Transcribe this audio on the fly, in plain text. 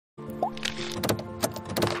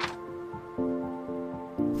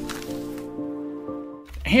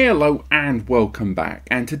Hello and welcome back,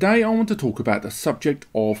 and today I want to talk about the subject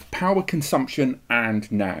of power consumption and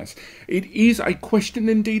NAS. It is a question,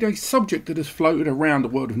 indeed a subject, that has floated around the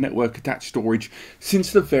world of network attached storage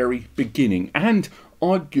since the very beginning, and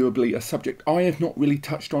arguably a subject I have not really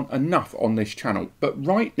touched on enough on this channel. But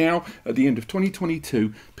right now, at the end of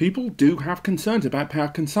 2022, people do have concerns about power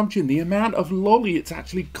consumption, the amount of lolly it's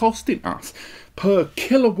actually costing us per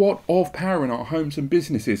kilowatt of power in our homes and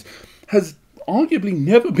businesses has arguably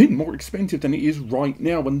never been more expensive than it is right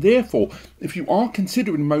now, and therefore if you are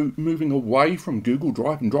considering moving away from Google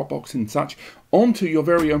Drive and Dropbox and such onto your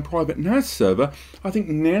very own private NAS server, I think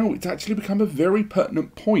now it's actually become a very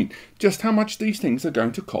pertinent point just how much these things are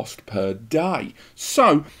going to cost per day.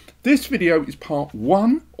 So this video is part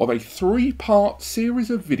one of a three-part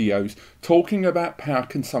series of videos talking about power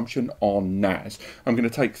consumption on NAS. I'm going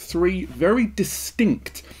to take three very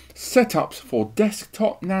distinct setups for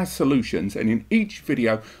desktop NAS solutions, and in each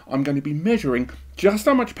video I'm going to be measuring just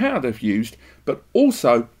how much power they've used, but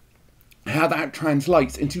also how that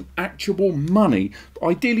translates into actual money,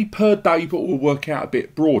 ideally per day, but we'll work out a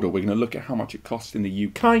bit broader. We're going to look at how much it costs in the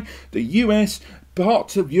UK, the US,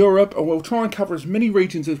 parts of Europe, and we'll try and cover as many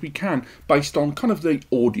regions as we can based on kind of the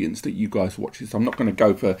audience that you guys watch this. I'm not going to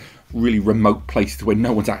go for really remote places where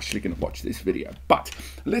no one's actually going to watch this video, but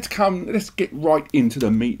let's get right into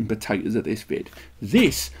the meat and potatoes of this vid.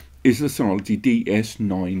 This is the Synology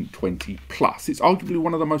DS920 Plus. It's arguably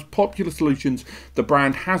one of the most popular solutions the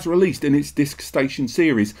brand has released in its disk station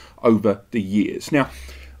series over the years. Now,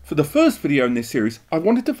 for the first video in this series, I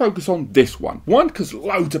wanted to focus on this one. One, because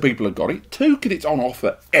loads of people have got it. Two, because it's on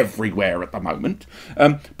offer everywhere at the moment.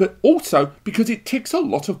 But also because it ticks a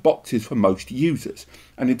lot of boxes for most users.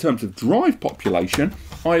 And in terms of drive population,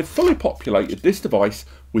 I have fully populated this device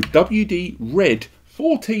with WD Red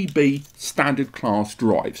 4TB standard class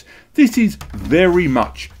drives. This is very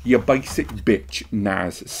much your basic bitch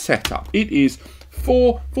NAS setup. It is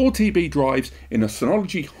 4TB drives in a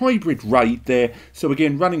Synology hybrid RAID there, so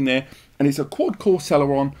again running there, and it's a quad core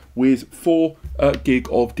Celeron with 4 gig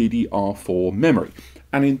of DDR4 memory.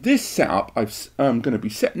 And in this setup, I'm going to be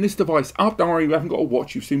setting this device up. Don't worry, you haven't got to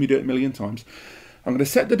watch, you've seen me do it a million times. I'm going to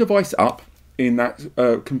set the device up in that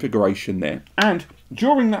configuration there, and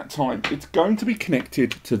during that time it's going to be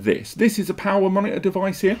connected to this. This is a power monitor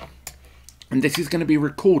device here, and this is going to be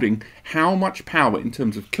recording how much power in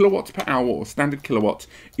terms of kilowatts per hour or standard kilowatts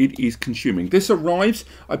it is consuming. This arrives,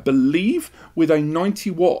 I believe, with a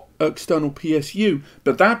 90 watt external PSU,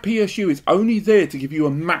 but that PSU is only there to give you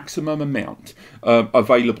a maximum amount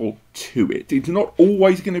available to it. It's not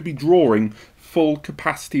always going to be drawing full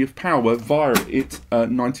capacity of power via its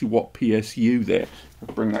 90 watt PSU there.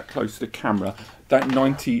 I'll bring that close to the camera. That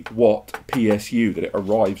 90 watt PSU that it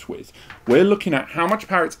arrives with. We're looking at how much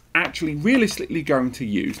power it's actually realistically going to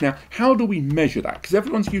use. Now, how do we measure that? Because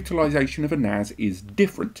everyone's utilization of a NAS is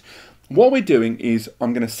different. What we're doing is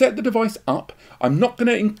I'm going to set the device up. I'm not going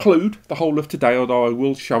to include the whole of today, although I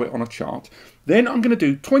will show it on a chart. Then I'm going to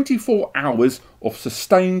do 24 hours of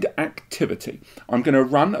sustained activity. I'm going to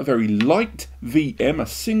run a very light VM, a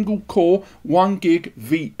single core 1 gig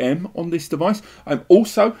VM on this device. I'm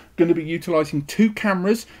also going to be utilizing 2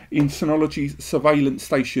 cameras in Synology's Surveillance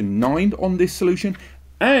Station 9 on this solution.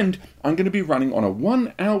 And I'm going to be running on a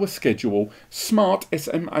 1 hour schedule smart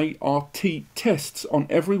SMART tests on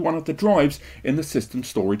every one of the drives in the System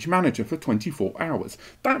Storage Manager for 24 hours.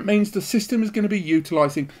 That means the system is going to be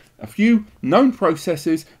utilizing a few known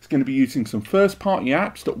processes. It's going to be using some first-party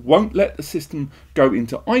apps that won't let the system go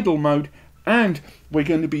into idle mode, and we're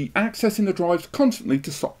going to be accessing the drives constantly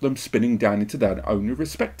to stop them spinning down into their own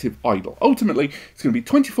respective idle. Ultimately, it's going to be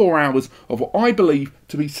 24 hours of what I believe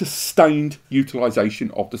to be sustained utilization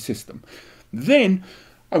of the system. Then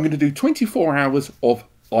I'm going to do 24 hours of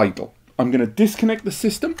idle. I'm going to disconnect the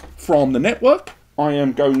system from the network. I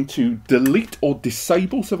am going to delete or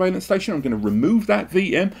disable Surveillance Station. I'm going to remove that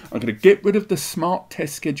VM. I'm going to get rid of the smart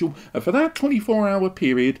test schedule. And for that 24-hour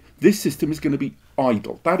period, this system is going to be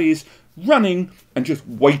idle. That is, running and just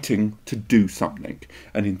waiting to do something.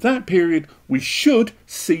 And in that period, we should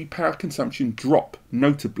see power consumption drop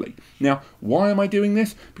notably. Now, why am I doing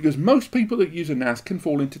this? Because most people that use a NAS can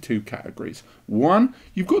fall into 2 categories. One,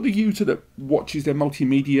 you've got the user that watches their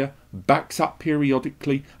multimedia, backs up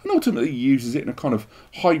periodically, and ultimately uses it in a kind of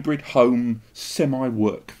hybrid home,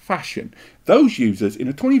 semi-work fashion. Those users in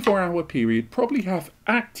a 24-hour period probably have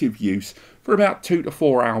active use for about 2 to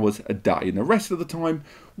 4 hours a day, and the rest of the time,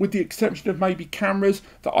 with the exception of maybe cameras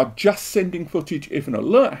that are just sending footage if an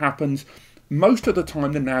alert happens, most of the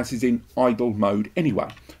time the NAS is in idle mode anyway.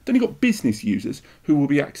 Then you've got business users who will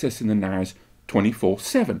be accessing the NAS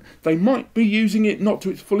 24/7. They might be using it not to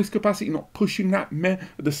its fullest capacity, not pushing that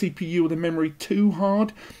the CPU or the memory too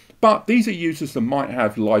hard. But these are users that might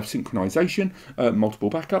have live synchronization,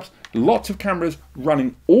 multiple backups, lots of cameras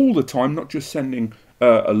running all the time, not just sending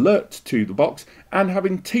alerts to the box, and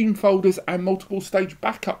having team folders and multiple stage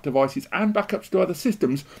backup devices and backups to other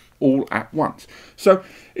systems all at once. So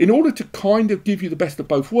in order to kind of give you the best of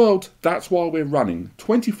both worlds, that's why we're running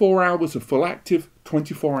 24 hours of full active,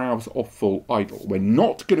 24 hours of full idle. We're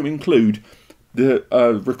not going to include the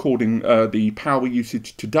recording the power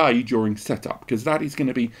usage today during setup, because that is going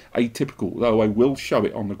to be atypical, though I will show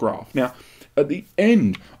it on the graph. Now, at the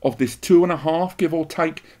end of this 2.5, give or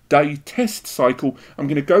take, day test cycle, I'm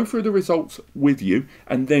going to go through the results with you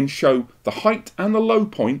and then show the height and the low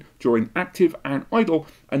point during active and idle,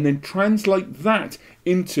 and then translate that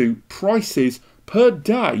into prices per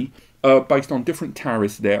day based on different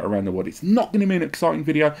tariffs there around the world. It's not going to be an exciting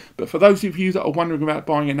video, but for those of you that are wondering about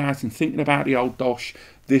buying a NAS and thinking about the old dosh,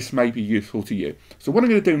 this may be useful to you. So what I'm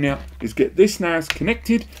going to do now is get this NAS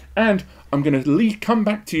connected, and I'm going to come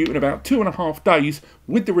back to you in about 2.5 days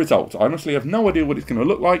with the results. I honestly have no idea what it's going to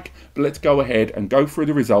look like, but let's go ahead and go through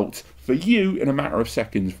the results for you in a matter of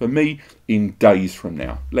seconds, for me in days from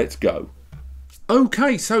now. Let's go.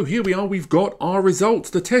 Okay, so here we are, we've got our results.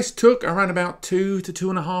 The test took around about 2 to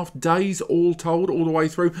 2.5 days all told, all the way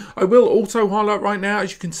through. I will also highlight right now,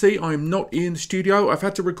 as you can see, I'm not in the studio. I've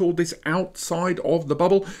had to record this outside of the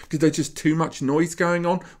bubble because there's just too much noise going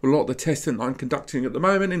on with a lot of the testing that I'm conducting at the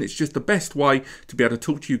moment, and it's just the best way to be able to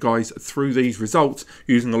talk to you guys through these results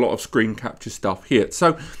using a lot of screen capture stuff here.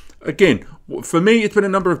 So again, for me, it's been a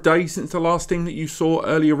number of days since the last thing that you saw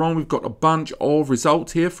earlier on. We've got a bunch of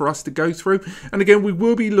results here for us to go through. And again, we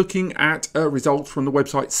will be looking at results from the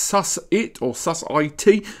website SUSIT or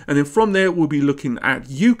SUSIT. And then from there, we'll be looking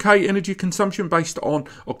at UK energy consumption based on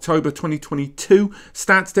October 2022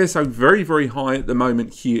 stats there. So very, very high at the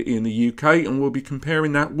moment here in the UK. And we'll be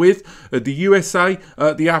comparing that with the USA,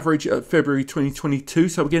 the average at February 2022.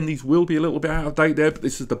 So again, these will be a little bit out of date there, but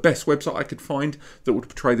this is the best website I could find that would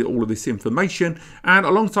portray all of this information. And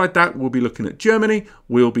alongside that, we'll be looking at Germany,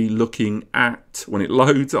 we'll be looking at, when it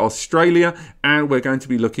loads, Australia, and we're going to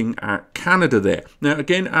be looking at Canada there. Now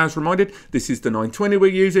again, as reminded, this is the 920 we're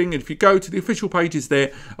using, and if you go to the official pages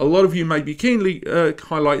there, a lot of you may be keenly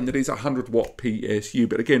highlighting that it's a 100 watt PSU,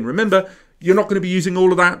 but again, remember, you're not going to be using all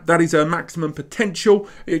of that. That is a maximum potential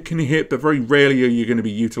it can hit, but very rarely are you going to be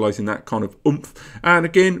utilizing that kind of oomph. And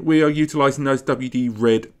again, we are utilizing those WD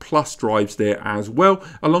Red Plus drives there as well,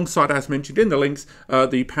 alongside, as mentioned in the links,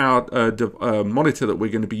 the powered monitor that we're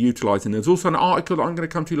going to be utilizing. There's also an article that I'm going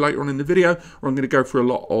to come to later on in the video where I'm going to go through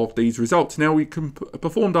a lot of these results. Now, we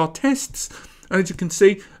performed our tests, and as you can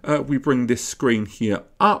see, we bring this screen here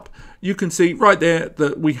up. You can see right there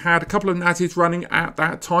that we had a couple of NASs running at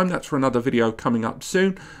that time. That's for another video coming up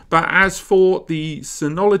soon. But as for the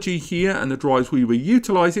Synology here and the drives we were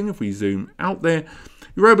utilizing, if we zoom out there,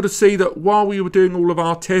 you're able to see that while we were doing all of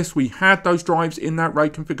our tests, we had those drives in that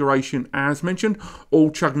RAID configuration as mentioned,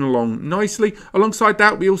 all chugging along nicely. Alongside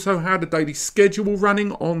that, we also had a daily schedule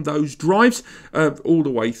running on those drives all the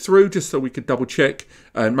way through, just so we could double check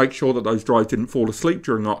and make sure that those drives didn't fall asleep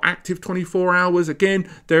during our active 24 hours. Again,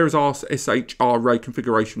 there's our SHR RAID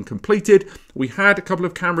configuration completed. We had a couple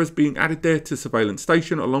of cameras being added there to surveillance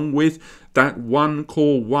station, along with that 1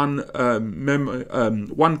 core, 1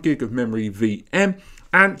 gig of memory VM.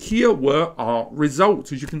 And here were our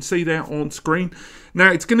results, as you can see there on screen.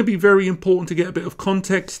 Now, it's going to be very important to get a bit of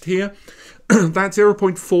context here. That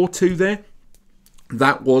 0.42 there,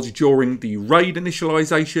 that was during the RAID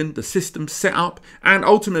initialization, the system setup, and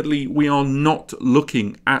ultimately we are not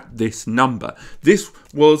looking at this number. This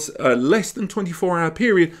was a less than 24-hour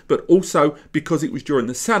period, but also because it was during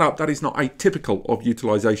the setup, that is not atypical of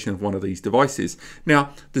utilization of one of these devices.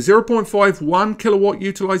 Now, the 0.51 kilowatt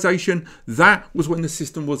utilization, that was when the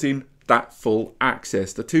system was in that full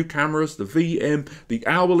access. The 2 cameras, the VM, the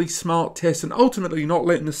hourly smart test, and ultimately not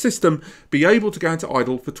letting the system be able to go into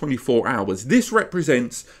idle for 24 hours. This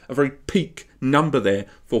represents a very peak number there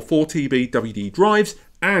for 4TB WD drives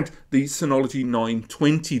and the Synology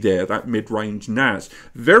 920 there, that mid-range NAS.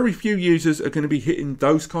 Very few users are going to be hitting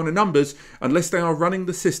those kind of numbers unless they are running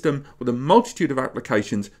the system with a multitude of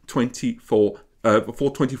applications for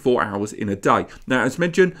 24 hours in a day. Now, as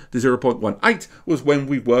mentioned, the 0.18 was when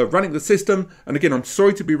we were running the system. And again, I'm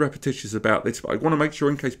sorry to be repetitious about this, but I want to make sure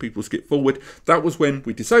in case people skip forward, that was when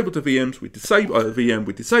we disabled the VMs, we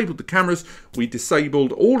disabled the cameras, we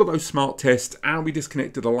disabled all of those smart tests, and we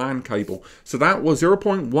disconnected the LAN cable. So that was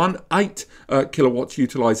 0.18 kilowatts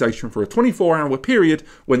utilization for a 24-hour period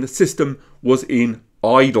when the system was in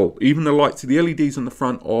idle. Even the lights of the LEDs on the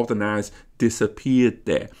front of the NAS disappeared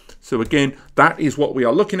there. So again, that is what we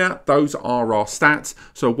are looking at. Those are our stats.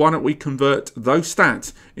 So why don't we convert those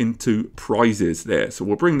stats into prices there? So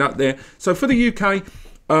we'll bring that there. So for the UK,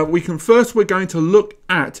 we're going to look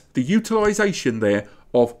at the utilization there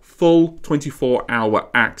of full 24-hour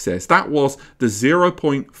access. That was the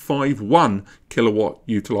 0.51 kilowatt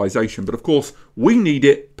utilization. But of course, we need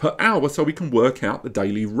it per hour so we can work out the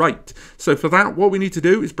daily rate. So for that, what we need to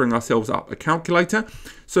do is bring ourselves up a calculator.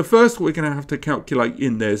 So first, we're going to have to calculate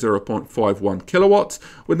in there 0.51 kilowatts.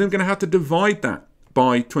 We're then going to have to divide that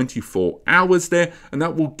by 24 hours there, and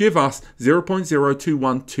that will give us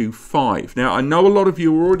 0.02125. Now, I know a lot of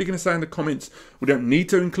you are already going to say in the comments, we don't need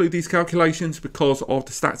to include these calculations because of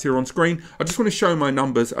the stats here on screen. I just want to show my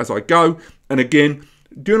numbers as I go. And again,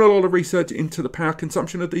 doing a lot of research into the power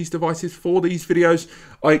consumption of these devices for these videos,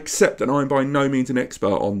 I accept that I'm by no means an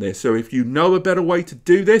expert on this. So if you know a better way to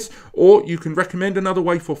do this, or you can recommend another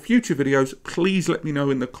way for future videos, please let me know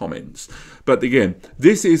in the comments. But again,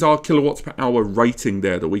 this is our kilowatts per hour rating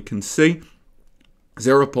there that we can see,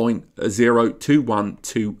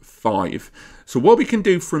 0.02125. So what we can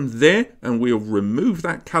do from there, and we'll remove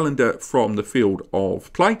that calendar from the field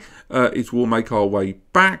of play, is we'll make our way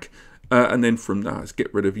back. And then from that, let's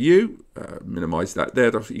get rid of you, minimize that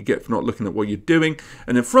there. That's what you get for not looking at what you're doing.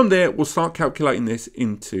 And then from there, we'll start calculating this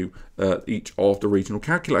into each of the regional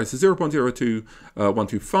calculators. So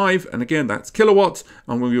 0.02125, and again, that's kilowatts.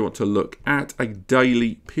 And we want to look at a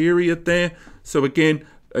daily period there. So again,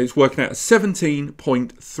 it's working out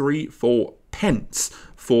 17.34 pence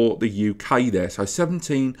for the UK there. So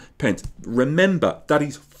 17 pence. Remember, that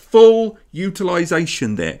is full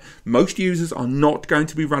utilization there. Most users are not going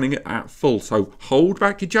to be running it at full, so hold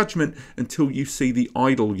back your judgment until you see the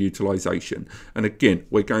idle utilization. And again,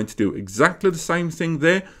 we're going to do exactly the same thing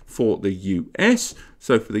there for the US.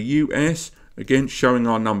 So for the US, again, showing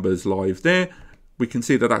our numbers live there, we can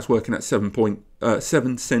see that that's working at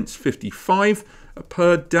 7 cents 55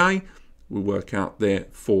 per day. We work out there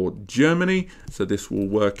for Germany, so this will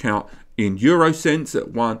work out in euro cents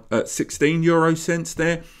at 16 euro cents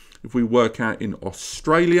there. If we work out in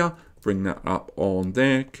Australia, bring that up on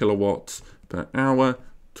there, kilowatts per hour,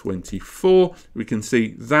 24. We can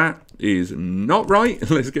see that is not right.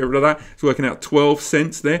 Let's get rid of that. It's working out 12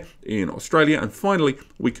 cents there in Australia. And finally,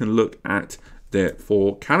 we can look at there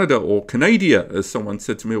for Canada, or Canada, as someone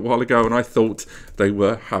said to me a while ago, and I thought they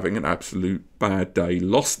were having an absolute bad day,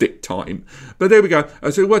 lost it time. But there we go.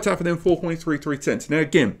 So it worked out for them 4.33 cents. Now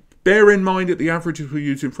again, bear in mind that the averages we're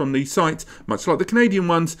using from these sites, much like the Canadian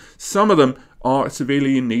ones, some of them are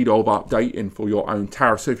severely in need of updating for your own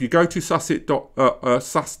tariff. So if you go to sus.it,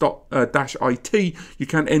 you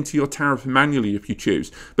can enter your tariff manually if you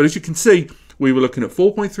choose. But as you can see, we were looking at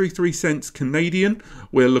 4.33 cents Canadian.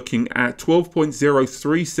 We're looking at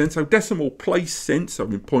 12.03 cents, so decimal place cents. I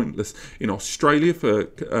mean, pointless in Australia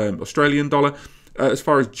for Australian dollar. As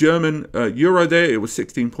far as German euro there, it was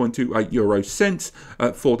 16.28 euro cents.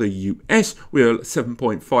 For the US, we're at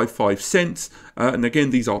 7.55 cents. And again,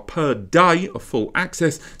 these are per day of full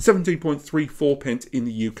access, 17.34 pence in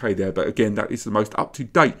the UK there. But again, that is the most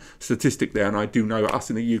up-to-date statistic there. And I do know us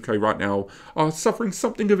in the UK right now are suffering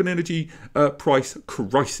something of an energy price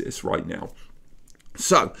crisis right now.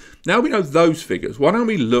 So now we know those figures. Why don't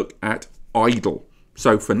we look at idle?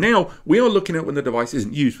 So for now, we are looking at when the device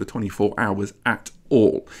isn't used for 24 hours at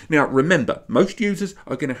all. Now remember, most users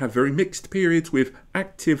are going to have very mixed periods, with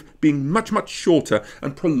active being much, much shorter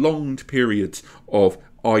and prolonged periods of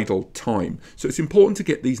idle time. So it's important to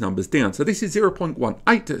get these numbers down. So this is 0.18.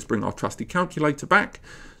 Let's bring our trusty calculator back.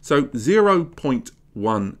 So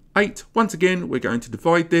 0.18. Once again, we're going to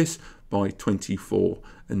divide this by 24.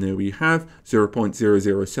 And there we have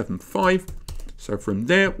 0.0075. So from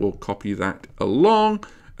there, we'll copy that along.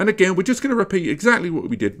 And again, we're just going to repeat exactly what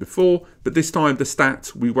we did before, but this time the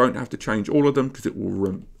stats, we won't have to change all of them because it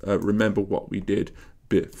will remember what we did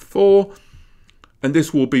before. And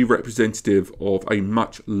this will be representative of a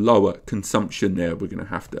much lower consumption there. We're going to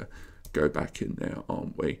have to go back in there,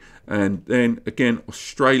 aren't we? And then again,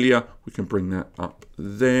 Australia, we can bring that up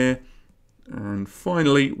there. And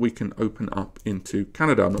finally, we can open up into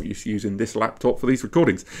Canada. I'm not used to using this laptop for these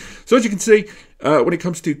recordings. So as you can see, when it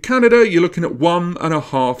comes to Canada, you're looking at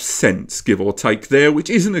 1.5 cents, give or take there, which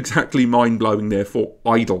isn't exactly mind-blowing there for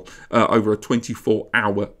idle over a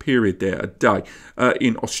 24-hour period there a day.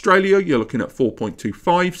 In Australia, you're looking at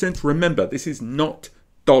 4.25 cents. Remember, this is not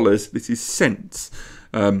dollars, this is cents.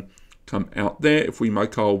 come out there. If we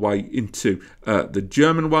make our way into the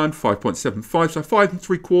German one, 5.75, so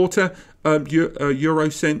 5.75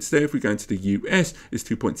 euro cents there. If we go into the US, it's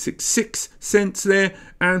 2.66 cents there.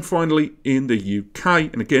 And finally in the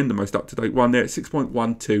UK, and again the most up-to-date one there,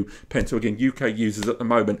 6.12 pence. So again, UK users at the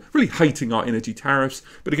moment really hating our energy tariffs,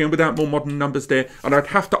 but again without more modern numbers there, and I'd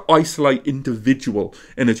have to isolate individual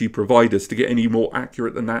energy providers to get any more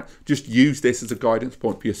accurate than that. Just use this as a guidance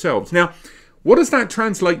point for yourselves. Now, what does that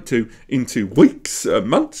translate to into weeks,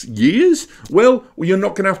 months, years? Well, you're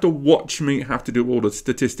not going to have to watch me have to do all the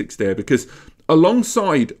statistics there, because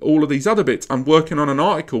alongside all of these other bits, I'm working on an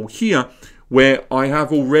article here where I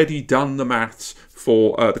have already done the maths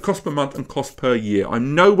for the cost per month and cost per year.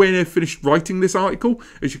 I'm nowhere near finished writing this article,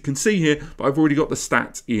 as you can see here, but I've already got the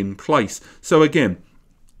stats in place. So again,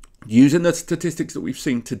 using the statistics that we've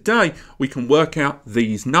seen today, we can work out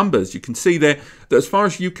these numbers. You can see there that as far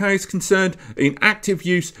as UK is concerned, in active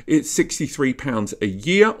use, it's £63 a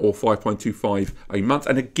year or 5.25 a month.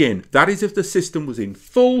 And again, that is if the system was in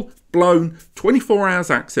full-blown 24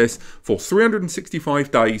 hours access for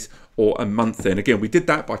 365 days or a month then. Again, we did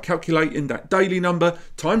that by calculating that daily number,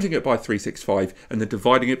 timesing it by 365, and then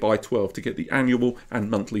dividing it by 12 to get the annual and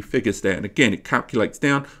monthly figures there. And again, it calculates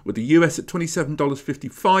down with the US at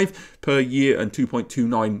 $27.55 per year and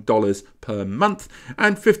 $2.29 per month,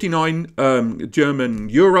 and 59 German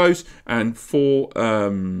euros and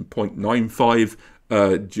 4.95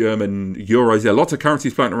 German euros. There are lots of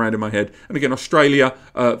currencies floating around in my head. And again, Australia,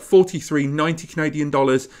 43.90 Canadian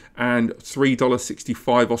dollars and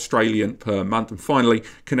 $3.65 Australian per month. And finally,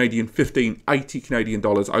 Canadian 15.80 Canadian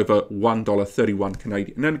dollars over $1.31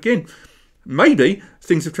 Canadian. And then again, maybe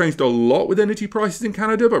things have changed a lot with energy prices in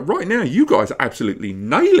Canada, but right now you guys are absolutely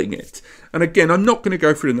nailing it. And again, I'm not going to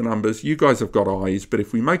go through the numbers. You guys have got eyes, but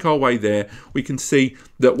if we make our way there, we can see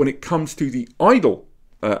that when it comes to the idle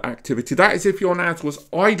activity, that is if your NAS was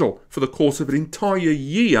idle for the course of an entire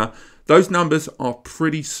year, those numbers are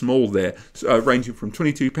pretty small there, ranging from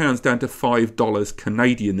 £22 down to $5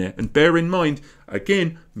 Canadian there. And bear in mind,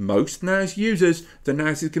 again, most NAS users, the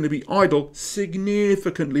NAS is going to be idle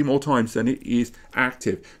significantly more times than it is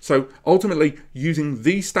active. So ultimately, using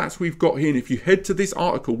these stats we've got here, and if you head to this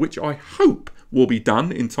article, which I hope will be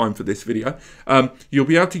done in time for this video, you'll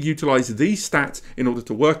be able to utilize these stats in order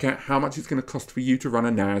to work out how much it's going to cost for you to run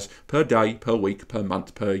a NAS per day, per week, per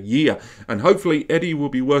month, per year. And hopefully Eddie will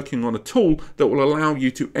be working on a tool that will allow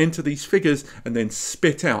you to enter these figures and then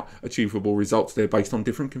spit out achievable results there based on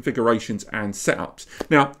different configurations and setups.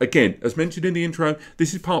 Now, again, as mentioned in the intro,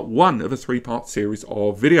 this is part one of a three-part series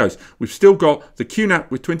of videos. We've still got the QNAP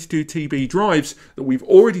with 22 TB drives that we've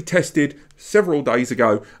already tested several days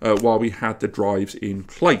ago while we had the drives in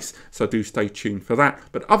place, so do stay tuned for that.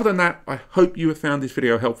 But other than that, I hope you have found this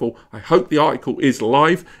video helpful. I hope the article is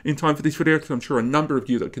live in time for this video, because I'm sure a number of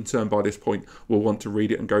you that are concerned by this point will want to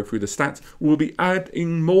read it and go through the stats. We'll be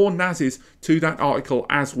adding more NASes to that article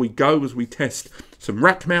as we go, as we test some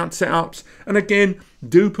rack mount setups. And again,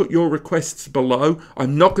 do put your requests below.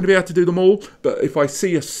 I'm not going to be able to do them all, but if I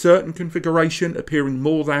see a certain configuration appearing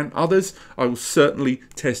more than others, I will certainly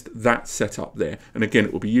test that setup there. And again,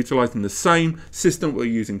 it will be utilizing the same system we're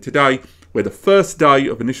using today, where the first day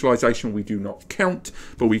of initialization we do not count,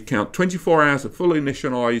 but we count 24 hours of full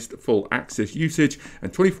initialized, full access usage,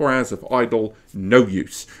 and 24 hours of idle, no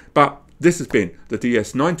use. But this has been the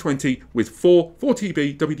DS920 with 4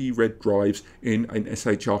 4TB WD-RED drives in an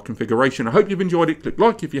SHR configuration. I hope you've enjoyed it. Click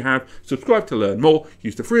like if you have, subscribe to learn more,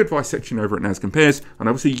 use the free advice section over at NAS Compares, and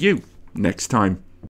I will see you next time.